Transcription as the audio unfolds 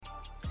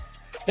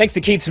Thanks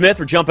to Keith Smith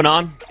for jumping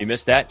on. If you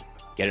missed that,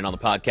 get it on the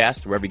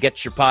podcast, wherever you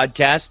get your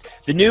podcast.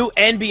 The new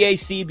NBA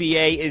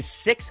CBA is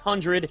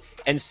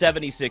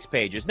 676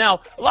 pages. Now,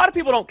 a lot of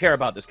people don't care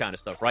about this kind of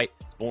stuff, right?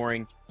 It's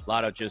boring. A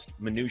lot of just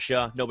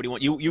minutia. Nobody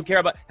wants you care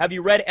about. Have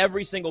you read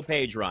every single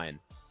page,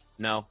 Ryan?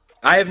 No.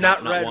 I have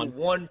not read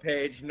one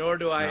page, nor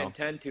do I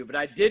intend to. But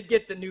I did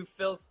get the new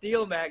Phil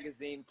Steele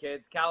magazine,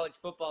 kids. College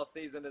football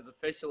season is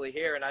officially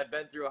here, and I've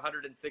been through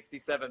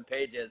 167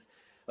 pages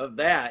of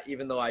that,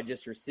 even though I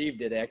just received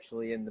it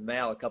actually in the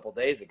mail a couple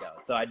days ago.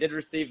 So I did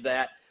receive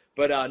that.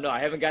 But no, I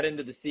haven't got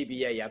into the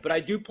CBA yet. But I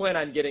do plan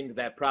on getting to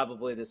that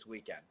probably this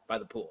weekend by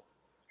the pool.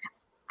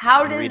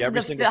 How does read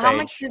every single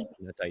page,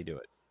 that's how you do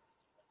it.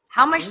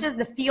 How much does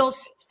the Phil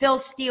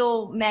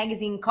Steele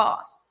magazine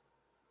cost?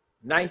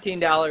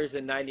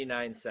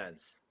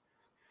 $19.99.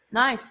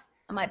 Nice.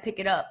 I might pick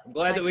it up. I'm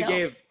glad that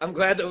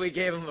we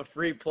gave him a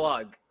free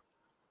plug.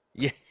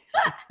 Yeah.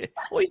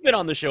 Well, he's been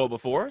on the show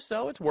before,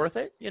 so it's worth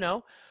it, you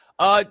know.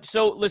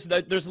 So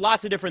listen, there's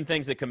lots of different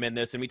things that come in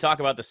this, and we talk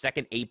about the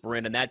second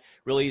apron, and that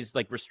really is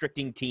like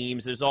restricting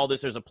teams. There's all this.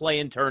 There's a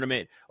play-in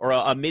tournament or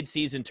a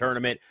mid-season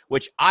tournament,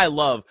 which I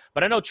love.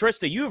 But I know,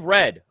 Trysta, you've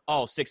read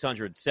all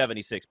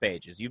 676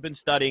 pages. You've been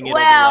studying it over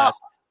the last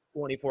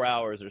 24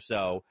 hours or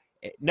so.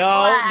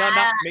 Not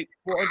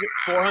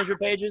 400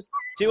 pages,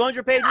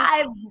 200 pages.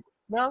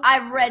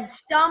 I've read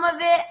some of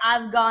it.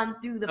 I've gone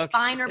through the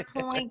finer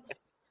points,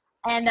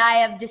 and I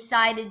have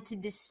decided to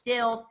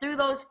distill through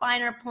those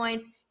finer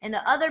points and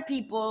the other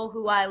people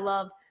who I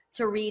love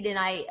to read, and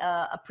I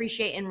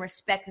appreciate and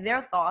respect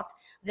their thoughts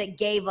that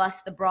gave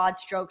us the broad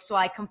strokes. So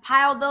I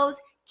compiled those,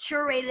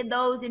 curated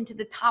those into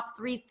the top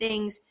 3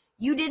 things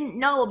you didn't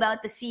know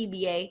about the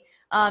CBA.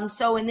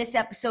 So in this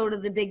episode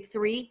of the Big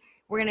 3,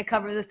 we're going to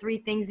cover the 3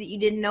 things that you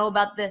didn't know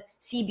about the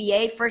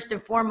CBA. First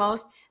and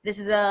foremost, this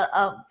is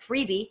a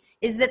freebie,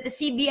 is that the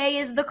CBA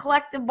is the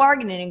collective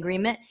bargaining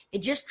agreement. It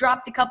just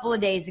dropped a couple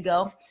of days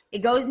ago. It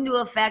goes into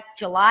effect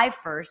July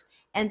 1st,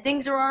 and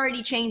things are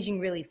already changing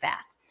really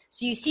fast.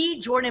 So you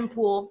see Jordan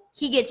Poole,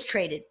 he gets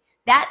traded.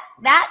 That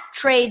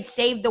trade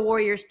saved the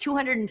Warriors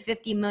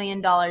 $250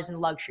 million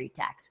in luxury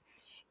tax.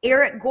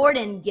 Eric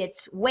Gordon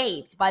gets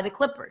waived by the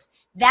Clippers.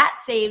 That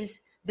saves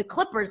the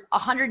Clippers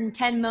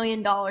 $110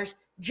 million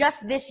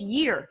just this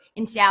year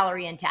in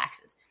salary and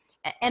taxes.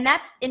 And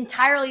that's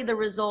entirely the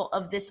result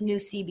of this new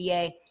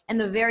CBA and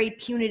the very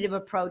punitive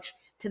approach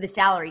to the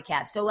salary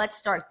cap. So let's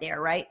start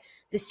there, right?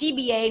 The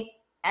CBA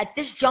at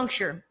this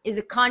juncture is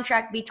a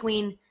contract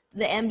between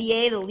the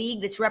NBA, the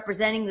league that's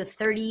representing the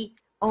 30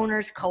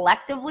 owners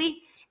collectively,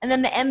 and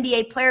then the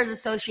NBA Players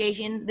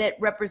Association that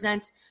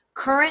represents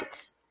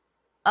current,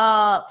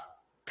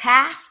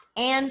 past,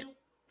 and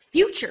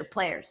future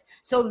players.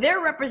 So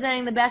they're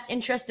representing the best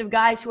interest of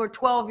guys who are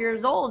 12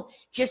 years old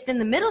just in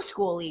the middle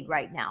school league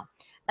right now.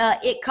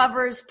 It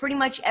covers pretty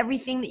much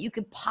everything that you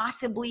could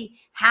possibly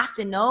have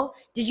to know.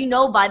 Did you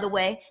know, by the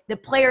way, the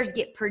players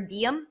get per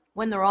diem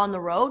when they're on the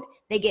road?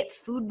 They get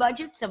food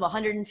budgets of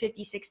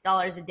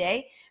 $156 a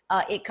day.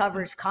 It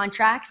covers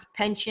contracts,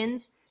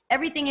 pensions,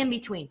 everything in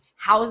between,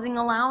 housing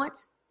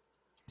allowance.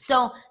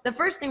 So the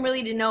first thing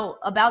really to know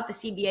about the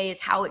CBA is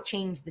how it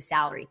changed the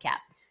salary cap.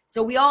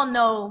 So we all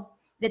know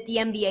that the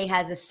NBA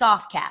has a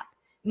soft cap,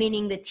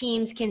 meaning the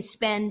teams can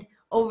spend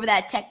over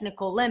that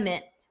technical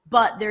limit,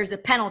 but there's a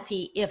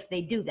penalty if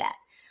they do that.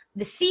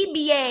 The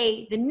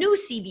CBA, the new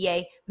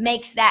CBA,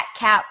 makes that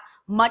cap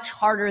much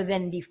harder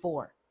than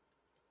before.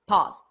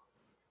 Pause.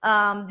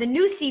 The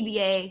new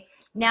CBA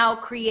now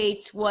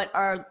creates what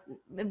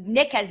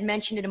Nick has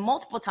mentioned it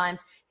multiple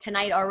times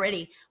tonight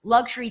already,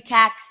 luxury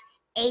tax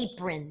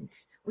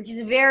aprons, which is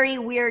a very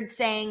weird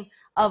saying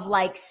of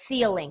like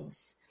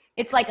ceilings.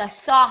 It's like a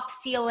soft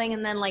ceiling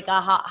and then like a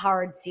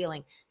hard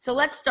ceiling. So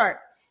let's start.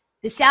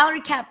 The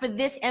salary cap for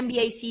this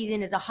NBA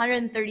season is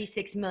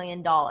 $136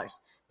 million.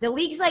 The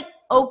league's like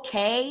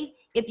okay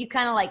if you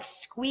kind of like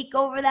squeak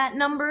over that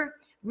number.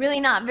 Really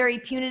not very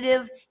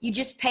punitive. You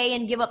just pay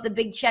and give up the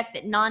big check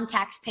that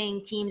non-tax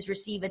paying teams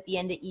receive at the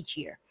end of each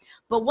year.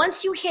 But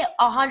once you hit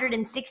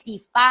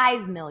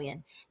 $165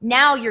 million,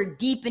 now you're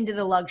deep into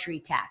the luxury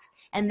tax.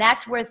 And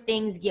that's where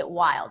things get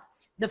wild.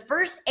 The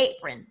first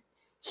apron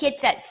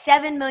hits at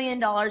 $7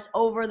 million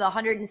over the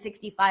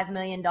 $165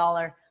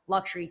 million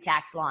luxury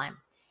tax line.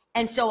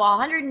 And so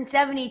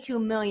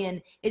 $172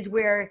 million is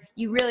where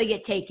you really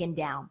get taken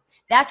down.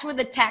 That's where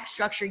the tax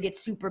structure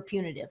gets super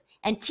punitive.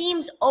 And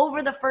teams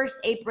over the first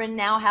apron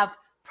now have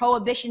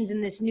prohibitions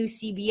in this new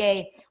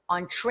CBA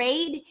on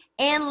trade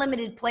and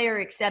limited player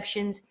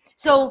exceptions.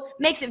 So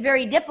makes it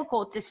very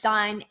difficult to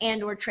sign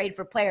and or trade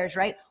for players,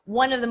 right?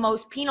 One of the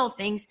most penal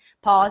things,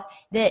 pause,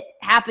 that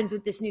happens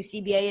with this new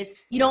CBA is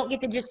you don't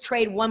get to just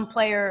trade one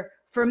player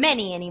for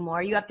many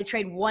anymore. You have to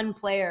trade one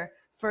player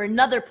for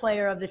another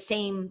player of the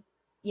same,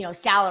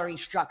 salary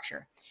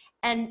structure.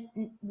 And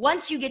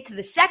once you get to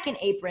the second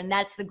apron,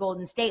 that's the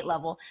Golden State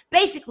level.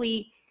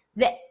 Basically,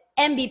 the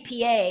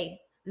NBPA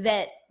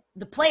that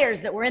the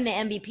players that were in the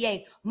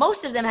NBPA,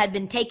 most of them had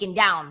been taken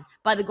down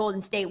by the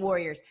Golden State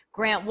Warriors.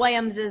 Grant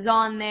Williams is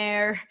on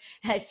there.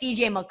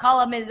 CJ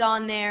McCollum is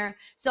on there.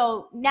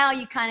 So now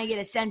you kind of get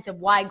a sense of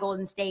why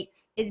Golden State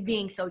is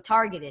being so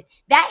targeted.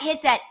 That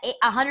hits at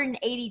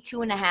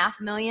 $182.5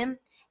 million.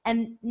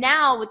 And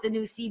now with the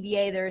new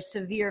CBA, there are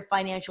severe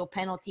financial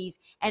penalties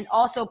and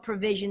also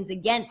provisions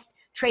against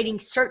trading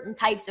certain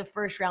types of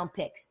first-round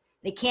picks.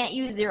 They can't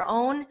use their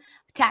own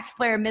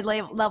taxpayer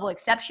mid-level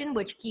exception,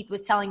 which Keith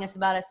was telling us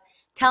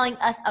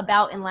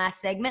about in last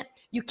segment.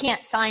 You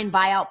can't sign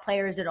buyout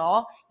players at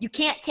all. You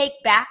can't take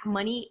back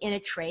money in a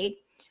trade,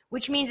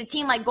 which means a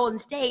team like Golden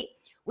State,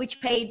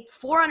 which paid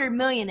 $400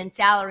 million in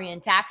salary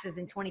and taxes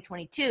in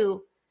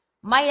 2022,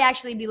 might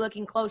actually be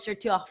looking closer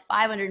to a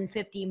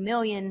 $550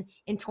 million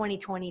in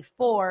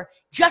 2024,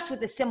 just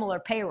with a similar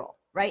payroll,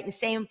 right? The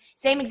same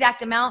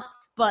exact amount,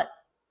 but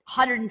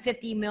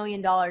 $150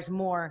 million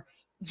more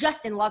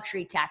just in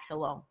luxury tax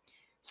alone.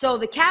 So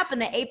the cap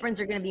and the aprons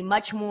are going to be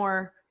much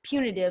more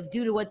punitive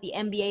due to what the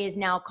NBA is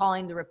now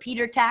calling the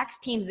repeater tax,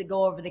 teams that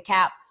go over the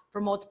cap for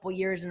multiple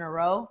years in a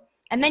row.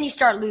 And then you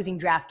start losing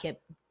draft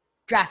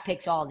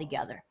picks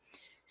altogether.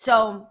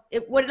 So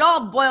what it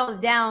all boils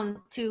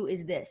down to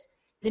is this.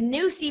 The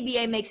new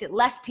CBA makes it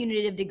less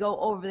punitive to go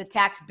over the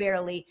tax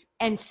barely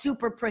and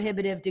super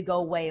prohibitive to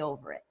go way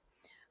over it.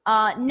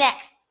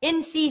 Next,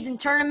 in-season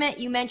tournament.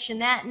 You mentioned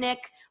that,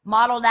 Nick.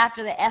 Modeled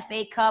after the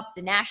FA Cup,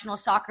 the National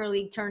Soccer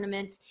League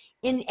tournaments.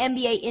 In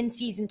NBA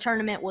in-season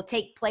tournament will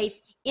take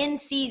place in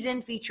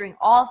season, featuring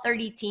all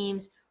 30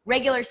 teams.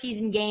 Regular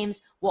season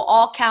games will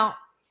all count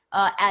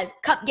as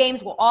cup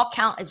games will all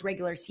count as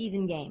regular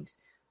season games.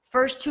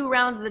 First 2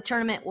 rounds of the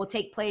tournament will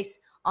take place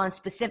on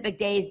specific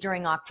days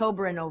during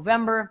October and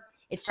November.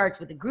 It starts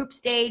with the group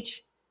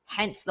stage,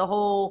 hence the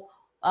whole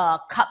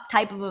cup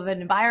type of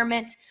an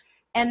environment.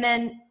 And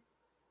then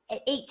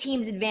 8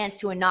 teams advance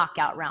to a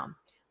knockout round.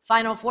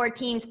 Final 4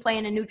 teams play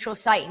in a neutral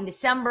site in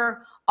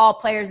December. All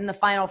players in the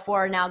Final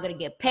 4 are now going to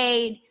get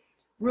paid.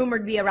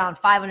 Rumored to be around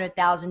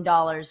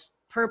 $500,000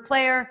 per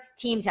player.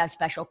 Teams have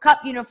special cup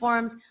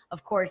uniforms.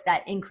 Of course,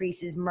 that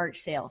increases merch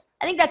sales.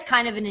 I think that's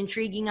kind of an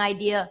intriguing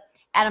idea.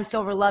 Adam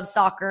Silver loves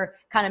soccer.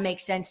 Kind of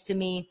makes sense to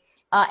me.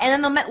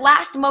 And then the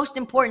last most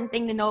important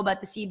thing to know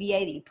about the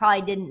CBA that you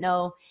probably didn't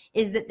know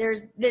is that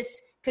there's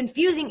this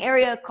confusing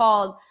area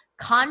called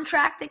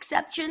contract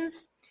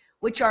exceptions,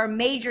 which are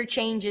major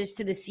changes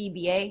to the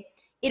CBA.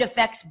 It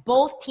affects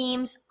both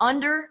teams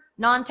under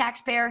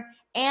non-taxpayer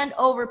and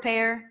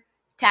overpayer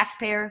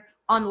taxpayer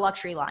on the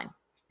luxury line.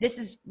 This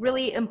is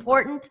really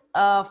important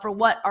for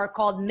what are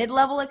called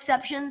mid-level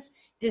exceptions,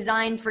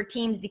 designed for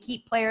teams to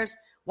keep players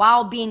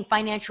while being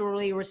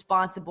financially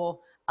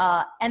responsible,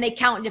 and they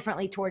count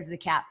differently towards the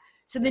cap.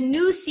 So the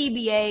new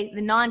CBA,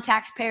 the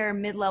non-taxpayer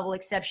mid-level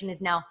exception,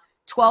 is now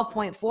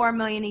 $12.4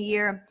 million a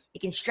year.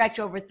 It can stretch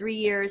over 3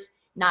 years,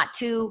 not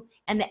 2.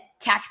 And the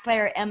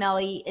taxpayer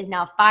MLE is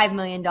now $5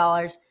 million,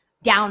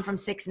 down from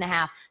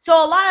 6.5. So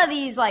a lot of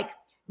these like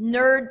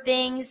nerd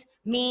things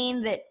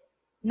mean that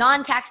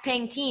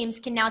non-tax-paying teams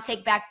can now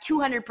take back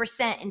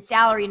 200% in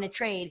salary in a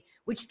trade,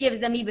 which gives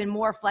them even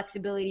more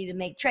flexibility to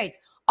make trades.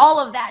 All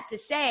of that to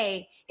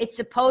say, it's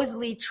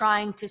supposedly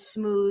trying to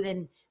smooth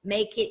and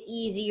make it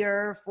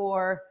easier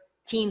for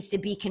teams to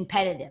be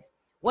competitive.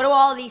 What do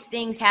all these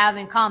things have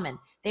in common?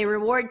 They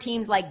reward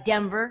teams like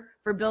Denver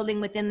for building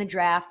within the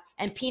draft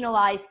and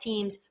penalize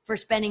teams for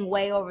spending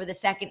way over the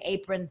second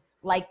apron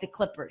like the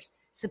Clippers.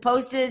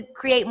 Supposed to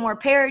create more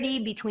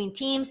parity between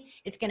teams.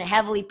 It's going to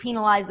heavily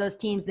penalize those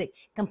teams that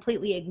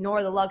completely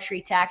ignore the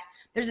luxury tax.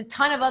 There's a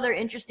ton of other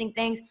interesting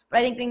things, but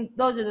I think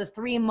those are the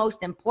 3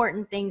 most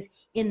important things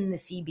in the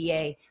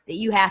CBA that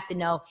you have to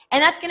know.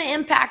 And that's going to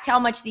impact how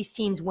much these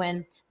teams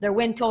win, their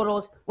win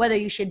totals, whether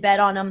you should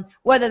bet on them,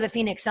 whether the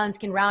Phoenix Suns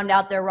can round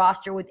out their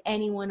roster with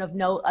anyone of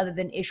note other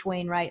than Ish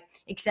Wainwright,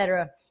 et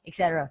cetera, et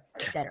cetera,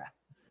 et cetera.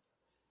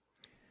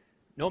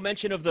 No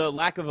mention of the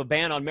lack of a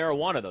ban on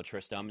marijuana, though,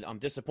 Trysta. I'm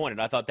disappointed.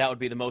 I thought that would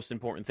be the most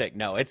important thing.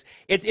 No, it's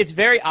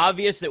very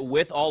obvious that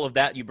with all of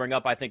that you bring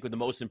up, I think the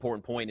most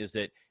important point is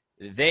that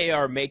they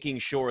are making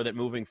sure that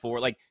moving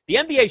forward, like the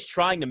NBA is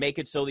trying to make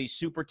it so these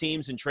super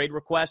teams and trade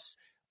requests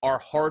are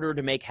harder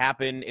to make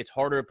happen. It's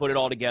harder to put it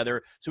all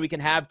together so we can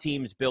have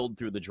teams build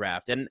through the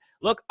draft. And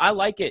look, I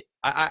like it.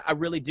 I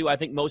really do. I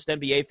think most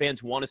NBA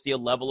fans want to see a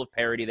level of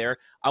parity there.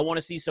 I want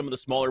to see some of the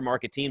smaller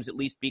market teams at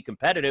least be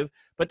competitive,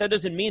 but that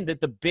doesn't mean that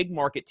the big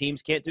market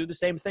teams can't do the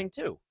same thing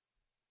too.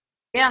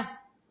 Yeah.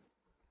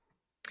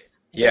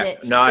 Yeah,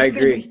 no, I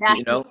agree.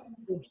 You know,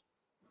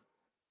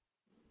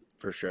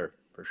 for sure.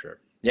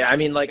 Yeah, I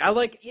mean,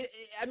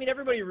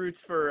 everybody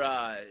roots for,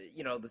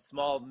 the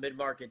small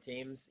mid-market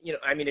teams.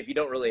 I mean, if you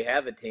don't really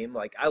have a team,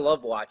 like I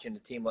love watching a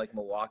team like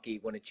Milwaukee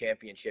win a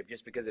championship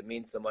just because it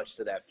means so much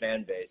to that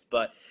fan base.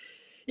 But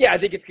yeah, I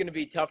think it's going to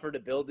be tougher to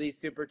build these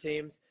super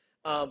teams.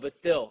 But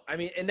still, I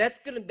mean, and that's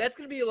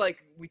gonna be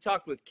like we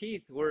talked with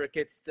Keith, where it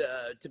gets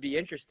to be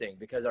interesting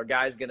because our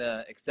guy's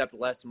gonna accept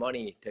less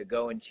money to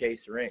go and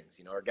chase rings.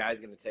 Our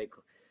guy's gonna take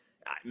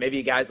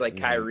maybe guys like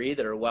Kyrie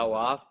that are well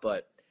off,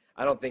 but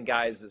I don't think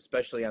guys,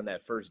 especially on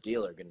that first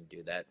deal, are going to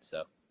do that.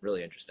 So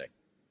really interesting.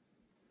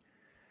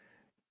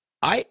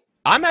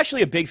 I'm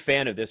actually a big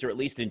fan of this, or at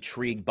least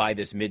intrigued by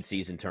this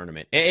midseason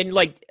tournament. And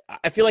like,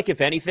 I feel like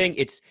if anything,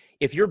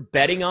 if you're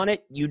betting on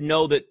it, you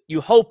know that you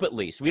hope at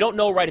least. We don't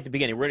know right at the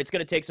beginning. It's going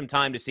to take some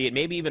time to see it,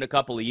 maybe even a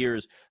couple of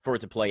years for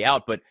it to play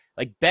out. But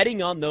like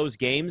betting on those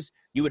games,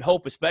 you would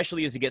hope,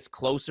 especially as it gets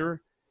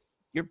closer.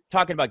 You're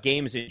talking about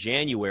games in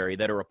January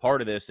that are a part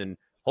of this, and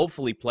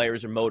hopefully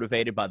players are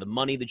motivated by the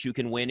money that you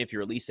can win if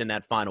you're at least in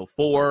that Final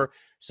Four.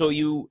 So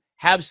you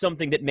have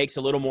something that makes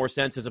a little more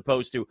sense as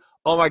opposed to,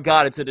 oh my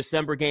God, it's a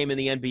December game in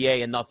the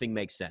NBA and nothing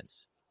makes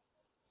sense.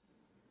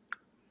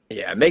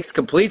 Yeah, it makes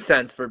complete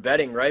sense for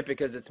betting, right?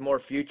 Because it's more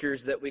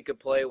futures that we could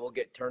play. We'll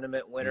get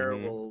tournament winner.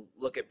 Mm-hmm. We'll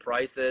look at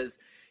prices.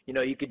 You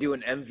know, you could do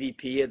an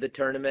MVP of the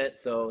tournament.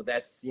 So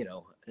that's, you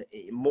know,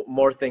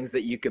 more things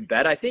that you could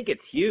bet. I think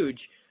it's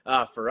huge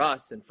for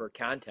us and for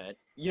content.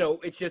 You know,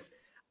 it's just,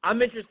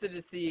 I'm interested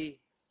to see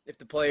if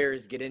the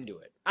players get into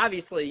it.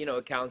 Obviously, you know,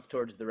 it counts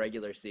towards the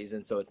regular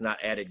season, so it's not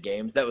added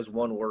games. That was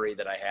one worry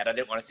that I had. I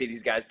didn't want to see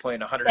these guys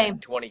playing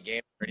 120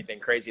 games or anything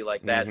crazy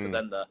like that. Mm-hmm. So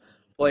then the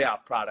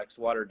playoff products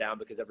watered down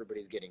because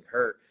everybody's getting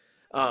hurt.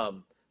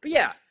 But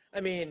yeah,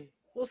 I mean,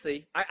 we'll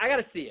see. I got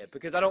to see it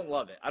because I don't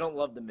love it. I don't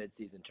love the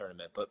midseason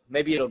tournament, but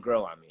maybe it'll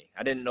grow on me.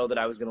 I didn't know that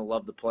I was going to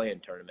love the play-in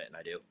tournament, and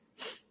I do.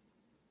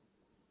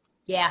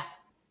 Yeah.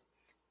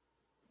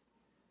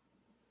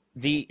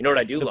 You know what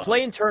I do love? The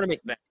play-in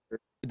tournament.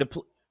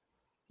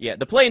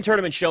 The play-in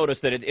tournament showed us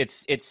that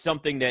it's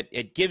something that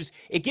it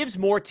gives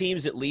more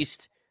teams at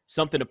least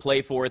something to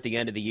play for at the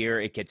end of the year.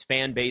 It gets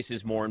fan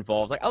bases more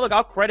involved. Like, oh, look,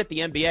 I'll credit the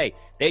NBA.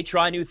 They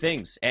try new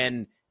things,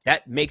 and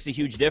that makes a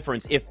huge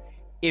difference.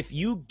 If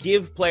you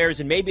give players,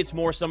 and maybe it's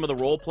more some of the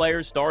role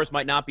players, stars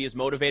might not be as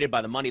motivated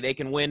by the money they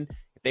can win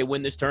if they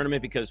win this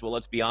tournament because, well,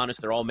 let's be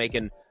honest, they're all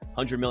making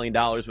 $100 million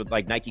with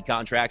like Nike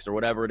contracts or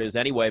whatever it is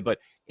anyway. But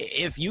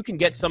if you can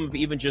get some of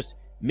even just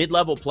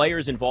mid-level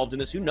players involved in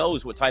this, who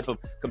knows what type of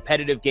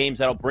competitive games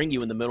that'll bring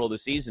you in the middle of the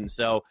season.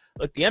 So,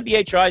 look, the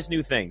NBA tries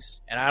new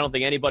things, and I don't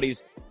think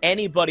anybody's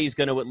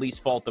going to at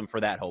least fault them for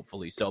that,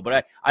 hopefully. So,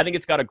 but I think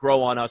it's got to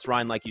grow on us,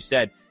 Ryan, like you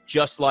said,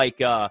 just like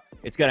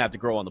it's going to have to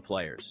grow on the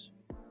players.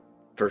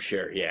 For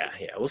sure, yeah.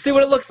 We'll see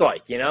what it looks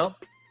like, you know?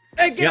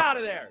 Hey, get out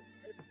of there.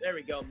 There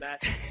we go,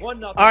 Matt.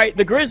 1-0. All right,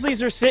 the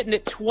Grizzlies are sitting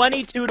at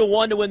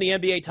 22-1 to win the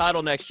NBA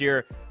title next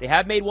year. They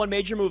have made one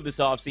major move this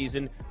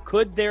offseason.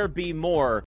 Could there be more?